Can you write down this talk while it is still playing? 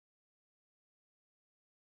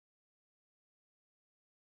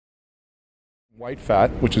White fat,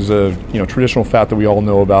 which is a traditional fat that we all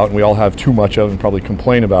know about and we all have too much of and probably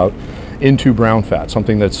complain about, into brown fat,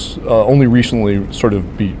 something that's only recently sort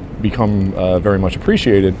of become very much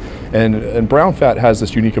appreciated. And brown fat has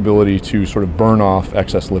this unique ability to sort of burn off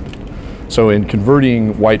excess lipid. So in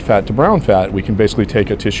converting white fat to brown fat, we can basically take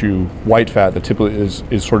a tissue white fat that typically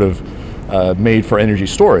is sort of made for energy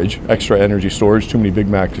storage, extra energy storage, too many Big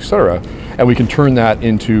Macs, etc., and we can turn that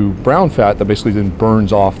into brown fat that basically then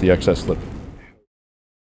burns off the excess lipid.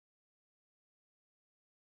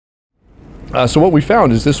 So what we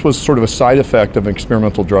found is this was sort of a side effect of an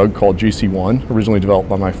experimental drug called GC1, originally developed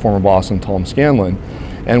by my former boss, Tom Scanlon.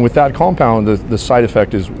 And with that compound, the side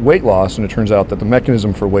effect is weight loss, and it turns out that the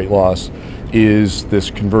mechanism for weight loss is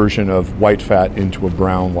this conversion of white fat into a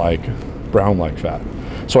brown-like fat.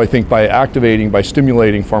 So I think by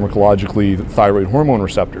stimulating pharmacologically the thyroid hormone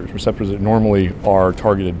receptors that normally are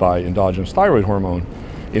targeted by endogenous thyroid hormone,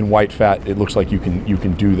 in white fat, it looks like you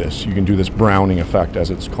can do this. You can do this browning effect,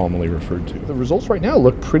 as it's commonly referred to. The results right now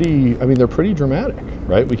look pretty, they're pretty dramatic,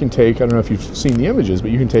 right? We can take, I don't know if you've seen the images, but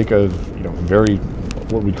you can take a very,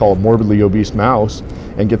 what we call a morbidly obese mouse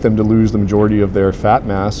and get them to lose the majority of their fat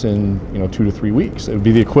mass in 2 to 3 weeks. It would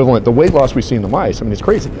be the equivalent, the weight loss we see in the mice, it's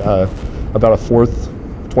crazy. About a fourth,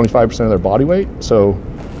 25% of their body weight, so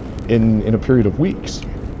in a period of weeks.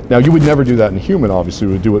 Now, you would never do that in a human, obviously.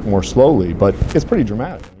 We would do it more slowly, but it's pretty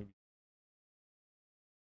dramatic.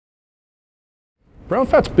 Brown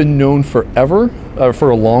fat's been known forever, for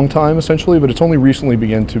a long time essentially, but it's only recently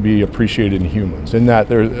begun to be appreciated in humans. In that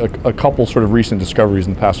there are a couple sort of recent discoveries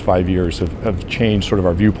in the past 5 years have changed sort of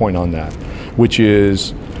our viewpoint on that, which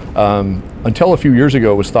is until a few years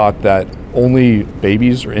ago it was thought that only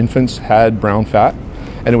babies or infants had brown fat,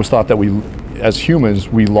 and it was thought that as humans,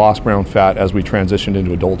 we lost brown fat as we transitioned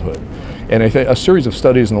into adulthood. And I think a series of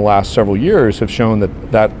studies in the last several years have shown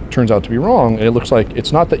that turns out to be wrong. And it looks like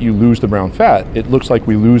it's not that you lose the brown fat, it looks like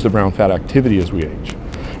we lose the brown fat activity as we age,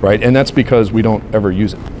 right? And that's because we don't ever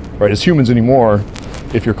use it, right? As humans anymore,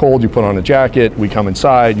 if you're cold, you put on a jacket, we come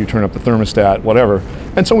inside, you turn up the thermostat, whatever.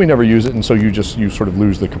 And so we never use it, and so you sort of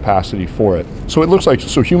lose the capacity for it. So it looks like,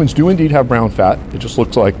 humans do indeed have brown fat. It just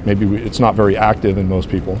looks like maybe it's not very active in most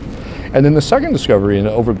people. And then the second discovery, and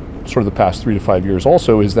over sort of the past 3 to 5 years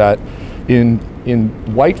also, is that in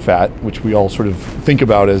white fat, which we all sort of think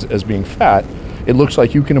about as being fat, it looks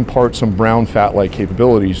like you can impart some brown fat-like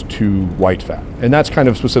capabilities to white fat. And that's kind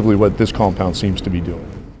of specifically what this compound seems to be doing.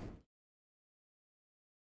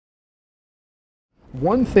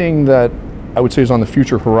 One thing that I would say is on the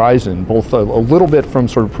future horizon, both a little bit from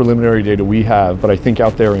sort of preliminary data we have, but I think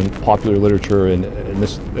out there in popular literature and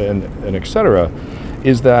et cetera,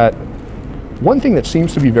 is that one thing that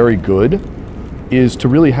seems to be very good is to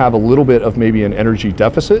really have a little bit of maybe an energy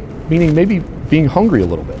deficit, meaning maybe being hungry a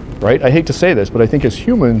little bit, right? I hate to say this, but I think as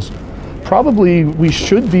humans, probably we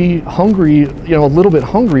should be hungry, a little bit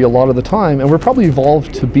hungry a lot of the time, and we're probably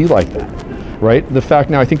evolved to be like that, right? The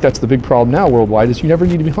fact now, I think that's the big problem now worldwide, is you never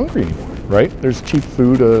need to be hungry anymore, right? There's cheap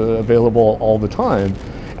food available all the time.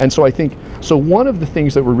 And so I think, one of the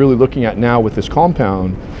things that we're really looking at now with this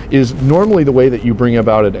compound is normally the way that you bring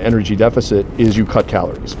about an energy deficit is you cut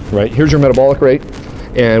calories, right? Here's your metabolic rate,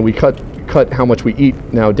 and we cut how much we eat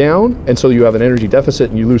now down, and so you have an energy deficit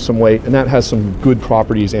and you lose some weight, and that has some good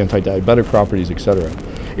properties, anti-diabetic properties, etc.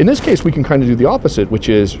 In this case, we can kind of do the opposite, which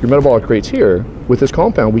is your metabolic rate's here. With this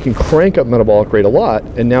compound, we can crank up metabolic rate a lot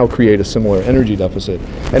and now create a similar energy deficit.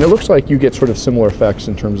 And it looks like you get sort of similar effects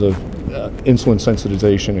in terms of insulin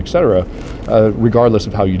sensitization, etc., regardless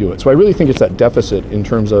of how you do it. So I really think it's that deficit in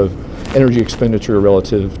terms of energy expenditure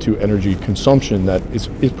relative to energy consumption that is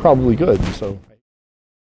probably good. So,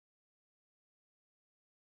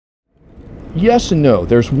 yes and no.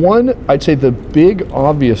 There's one, I'd say the big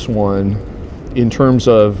obvious one in terms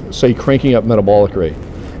of, say, cranking up metabolic rate,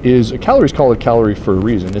 is calories call it calorie for a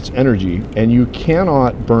reason. It's energy, and you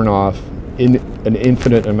cannot burn off an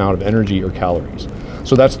infinite amount of energy or calories.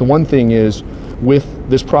 So that's the one thing is, with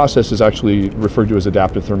this process is actually referred to as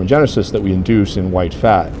adaptive thermogenesis that we induce in white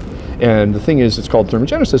fat. And the thing is, it's called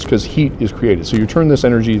thermogenesis because heat is created. So you turn this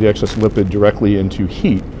energy, the excess lipid, directly into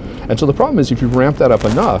heat. And so the problem is, if you ramp that up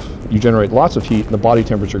enough, you generate lots of heat and the body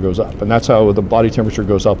temperature goes up. And that's how the body temperature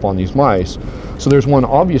goes up on these mice. So there's one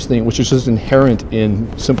obvious thing, which is just inherent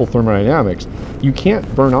in simple thermodynamics. You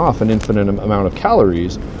can't burn off an infinite amount of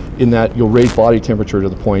calories, in that you'll raise body temperature to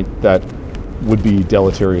the point that would be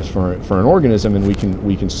deleterious for an organism, and we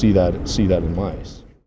can see that in mice.